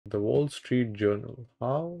The Wall Street Journal.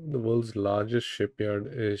 How the world's largest shipyard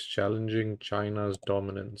is challenging China's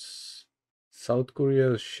dominance. South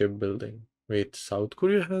Korea's shipbuilding. Wait, South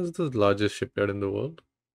Korea has the largest shipyard in the world?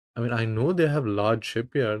 I mean, I know they have large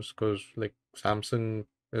shipyards because, like, Samsung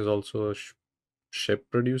is also a ship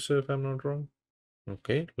producer, if I'm not wrong.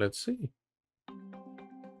 Okay, let's see.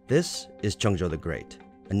 This is Cheongjo the Great,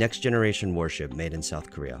 a next-generation warship made in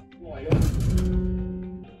South Korea.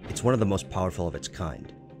 It's one of the most powerful of its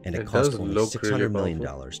kind, and it cost only $600 million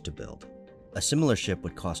to build. A similar ship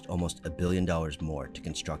would cost almost $1 billion more to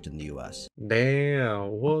construct in the US. Damn,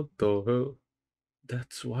 what the hell?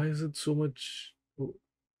 That's why is it so much?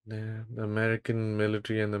 Damn, the American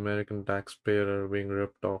military and the American taxpayer are being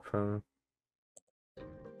ripped off, huh?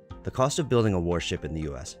 The cost of building a warship in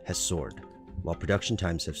the US has soared, while production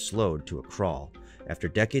times have slowed to a crawl after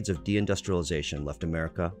decades of deindustrialization left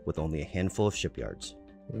America with only a handful of shipyards.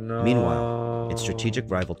 No. Meanwhile, its strategic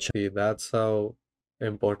rival China. See, that's how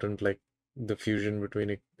important, like, the fusion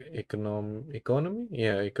between economy,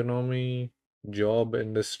 job,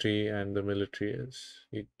 industry, and the military is.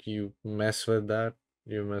 You mess with that,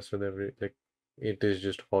 you mess with like, it is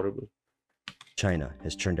just horrible. China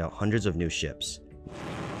has churned out hundreds of new ships,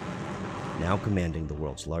 now commanding the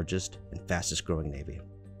world's largest and fastest growing navy.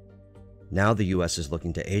 Now the US is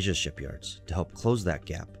looking to Asia's shipyards to help close that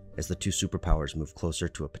gap as the two superpowers move closer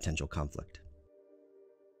to a potential conflict.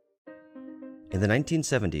 In the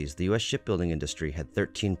 1970s, the US shipbuilding industry had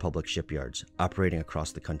 13 public shipyards operating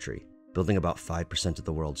across the country, building about 5% of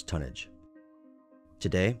the world's tonnage.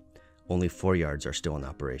 Today, only 4 yards are still in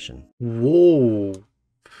operation. Whoa,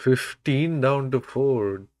 15 down to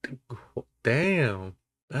 4. Damn,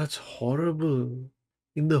 that's horrible.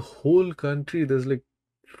 In the whole country, there's like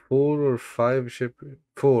 4 or 5 shipyards.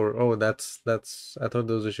 4. Oh, that's. I thought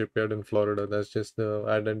there was a shipyard in Florida. That's just the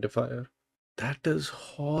identifier. That is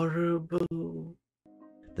horrible.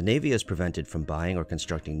 The Navy is prevented from buying or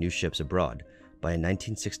constructing new ships abroad by a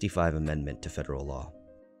 1965 amendment to federal law.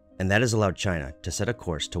 And that has allowed China to set a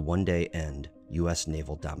course to one day end US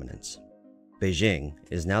naval dominance. Beijing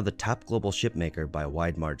is now the top global shipmaker by a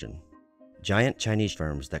wide margin. Giant Chinese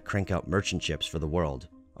firms that crank out merchant ships for the world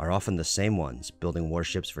are often the same ones building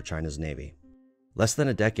warships for China's Navy. Less than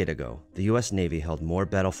a decade ago, the US Navy held more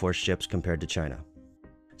battle force ships compared to China.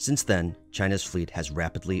 Since then, China's fleet has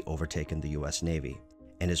rapidly overtaken the US Navy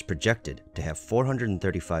and is projected to have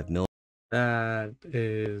 435 million. That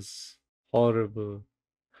is horrible.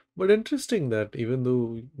 But interesting that even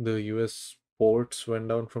though the US ports went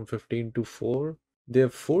down from 15 to 4, their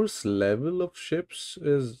force level of ships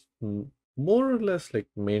is more or less like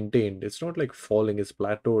maintained. It's not like falling, it's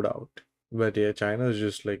plateaued out. But yeah, China is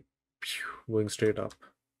just like going straight up.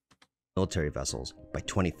 Military vessels by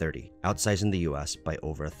 2030, outsizing the US by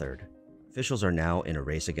over a third. Officials are now in a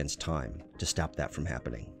race against time to stop that from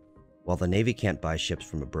happening. While the Navy can't buy ships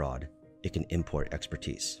from abroad, it can import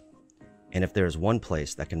expertise. And if there is one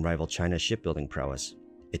place that can rival China's shipbuilding prowess,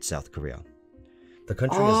 it's South Korea. The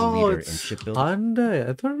country is a leader in shipbuilding. Hyundai.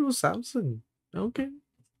 I thought it was Samsung. Okay.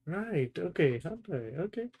 Right. Okay. Hyundai.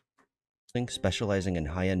 Okay. Specializing in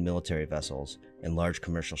high-end military vessels and large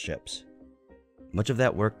commercial ships. Much of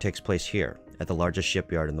that work takes place here at the largest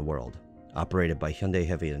shipyard in the world, operated by Hyundai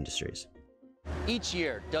Heavy Industries. Each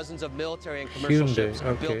year, dozens of military and commercial ships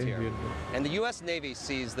are built here. Hyundai. And the US Navy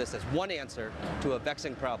sees this as one answer to a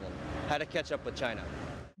vexing problem: how to catch up with China.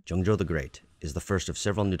 Cheongjo the Great is the first of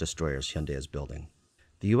several new destroyers Hyundai is building.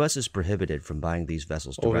 The US is prohibited from buying these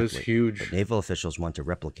vessels directly, it's huge. but naval officials want to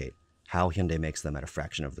replicate how Hyundai makes them at a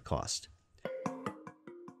fraction of the cost.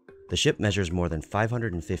 The ship measures more than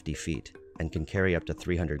 550 feet and can carry up to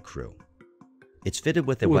 300 crew. It's fitted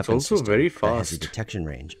with a weapons system very that has a fast. detection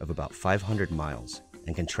range of about 500 miles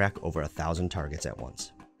and can track over 1,000 targets at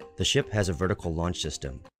once. The ship has a vertical launch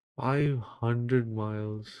system. 500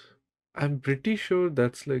 miles. I'm pretty sure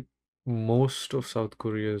that's like most of South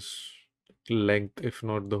Korea's length, if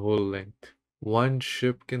not the whole length. One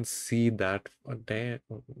ship can see that. Damn.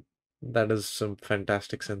 That is some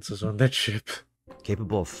fantastic sensors on that ship.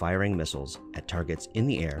 Capable of firing missiles at targets in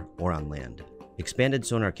the air or on land. Expanded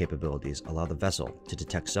sonar capabilities allow the vessel to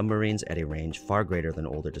detect submarines at a range far greater than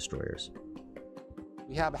older destroyers.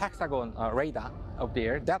 We have a hexagon radar up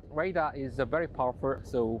there. That radar is very powerful,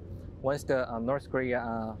 so once the North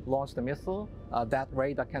Korea launched the missile, that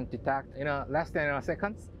radar can detect in less than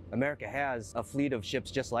seconds. America has a fleet of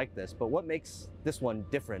ships just like this, but what makes this one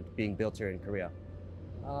different being built here in Korea?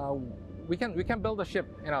 We can build a ship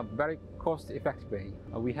in a very cost-effective way.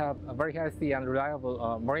 We have a very healthy and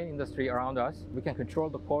reliable marine industry around us. We can control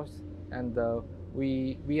the cost, and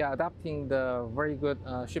we are adapting the very good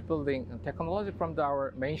shipbuilding technology from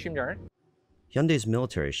our main shipyard. Hyundai's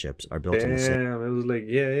military ships are built in the same. Damn, I was like,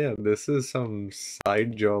 yeah, this is some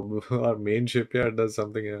side job. Our main shipyard does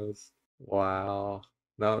something else. Wow.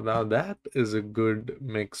 Now that is a good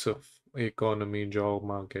mix of economy, job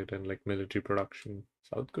market, and like military production.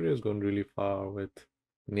 South Korea has gone really far with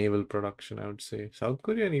naval production, I would say. South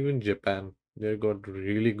Korea and even Japan, they've got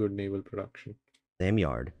really good naval production. Same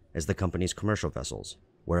yard as the company's commercial vessels,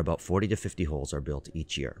 where about 40 to 50 hulls are built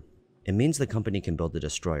each year. It means the company can build the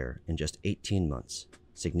destroyer in just 18 months,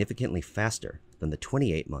 significantly faster than the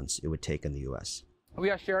 28 months it would take in the US. We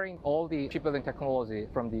are sharing all the shipbuilding technology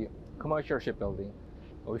from the commercial shipbuilding.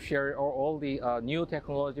 We share all the new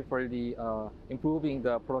technology for the improving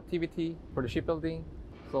the productivity for the shipbuilding.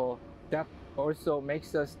 So that also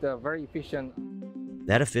makes us the very efficient.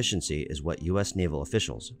 That efficiency is what US naval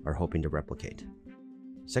officials are hoping to replicate.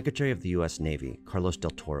 Secretary of the US Navy Carlos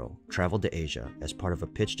del Toro traveled to Asia as part of a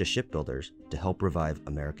pitch to shipbuilders to help revive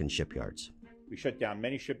American shipyards. We shut down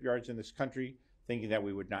many shipyards in this country, thinking that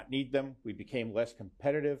we would not need them. We became less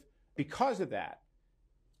competitive. Because of that,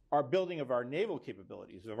 our building of our naval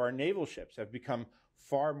capabilities, of our naval ships, have become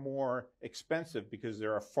far more expensive because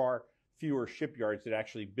there are far fewer shipyards that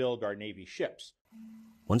actually build our Navy ships.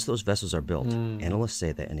 Once those vessels are built, analysts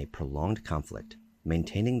say that in a prolonged conflict,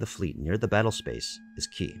 maintaining the fleet near the battle space is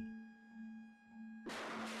key.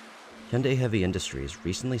 Hyundai Heavy Industries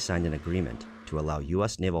recently signed an agreement to allow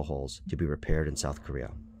US naval hulls to be repaired in South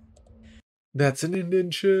Korea. That's an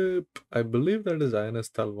Indian ship. I believe that is INS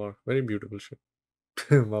Talwar. Very beautiful ship.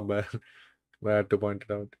 My bad. I had to point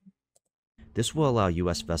it out. This will allow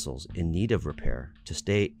US vessels in need of repair to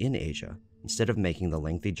stay in Asia instead of making the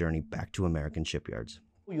lengthy journey back to American shipyards.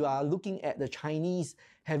 You are looking at the Chinese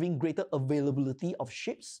having greater availability of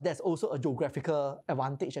ships. There's also a geographical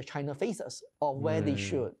advantage that China faces of where they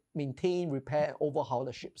should maintain, repair, overhaul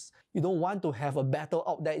the ships. You don't want to have a battle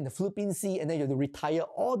out there in the Philippine Sea and then you have to retire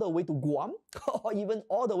all the way to Guam or even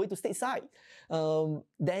all the way to stateside.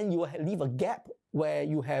 Then you will leave a gap where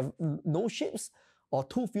you have no ships or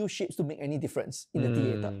too few ships to make any difference in the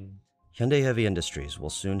theater. Hyundai Heavy Industries will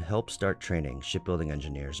soon help start training shipbuilding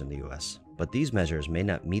engineers in the US. But these measures may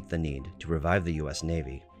not meet the need to revive the US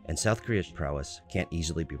Navy, and South Korea's prowess can't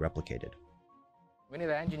easily be replicated. We need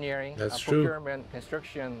engineering, That's true. procurement,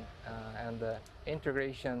 construction, and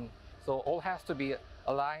integration. So all has to be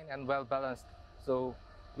aligned and well balanced. So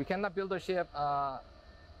we cannot build a ship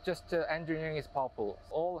just engineering is powerful.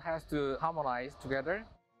 All has to harmonize together.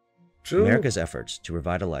 True. America's efforts to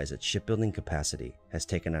revitalize its shipbuilding capacity has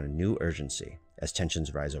taken on a new urgency as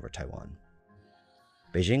tensions rise over Taiwan.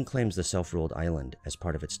 Beijing claims the self-ruled island as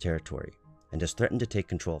part of its territory and has threatened to take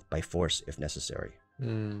control by force if necessary.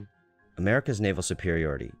 America's naval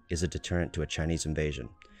superiority is a deterrent to a Chinese invasion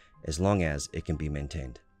as long as it can be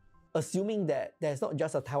maintained. Assuming that there's not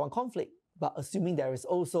just a Taiwan conflict, but assuming there is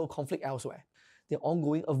also conflict elsewhere. The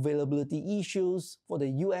ongoing availability issues for the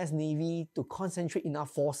US Navy to concentrate enough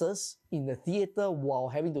forces in the theater while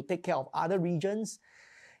having to take care of other regions,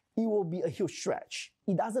 it will be a huge stretch.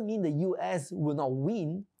 It doesn't mean the US will not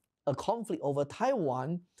win a conflict over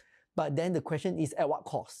Taiwan, but then the question is at what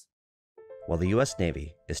cost? While the US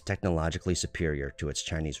Navy is technologically superior to its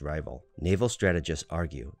Chinese rival, naval strategists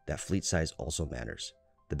argue that fleet size also matters.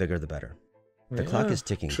 The bigger the better. The clock is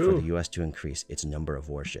ticking for the US to increase its number of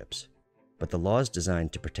warships. But the laws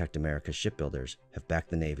designed to protect America's shipbuilders have backed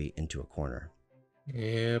the Navy into a corner.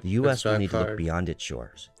 Yep, The US will it's need to look backfired. beyond its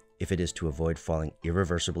shores if it is to avoid falling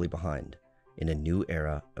irreversibly behind in a new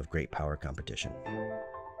era of great power competition.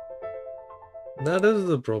 That is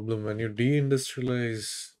the problem. When you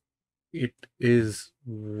deindustrialize, it is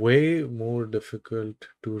way more difficult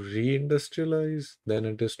to reindustrialize than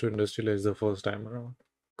it is to industrialize the first time around.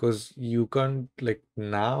 Because you can't, like,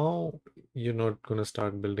 now, you're not going to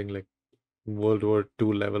start building, like, World War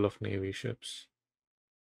II level of Navy ships.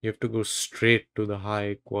 You have to go straight to the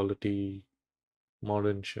high quality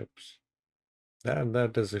modern ships.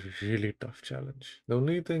 That is a really tough challenge. The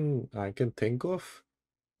only thing I can think of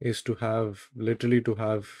is to have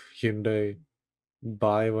Hyundai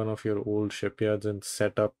buy one of your old shipyards and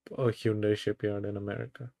set up a Hyundai shipyard in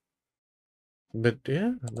America. But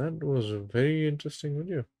yeah, that was a very interesting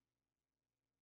video.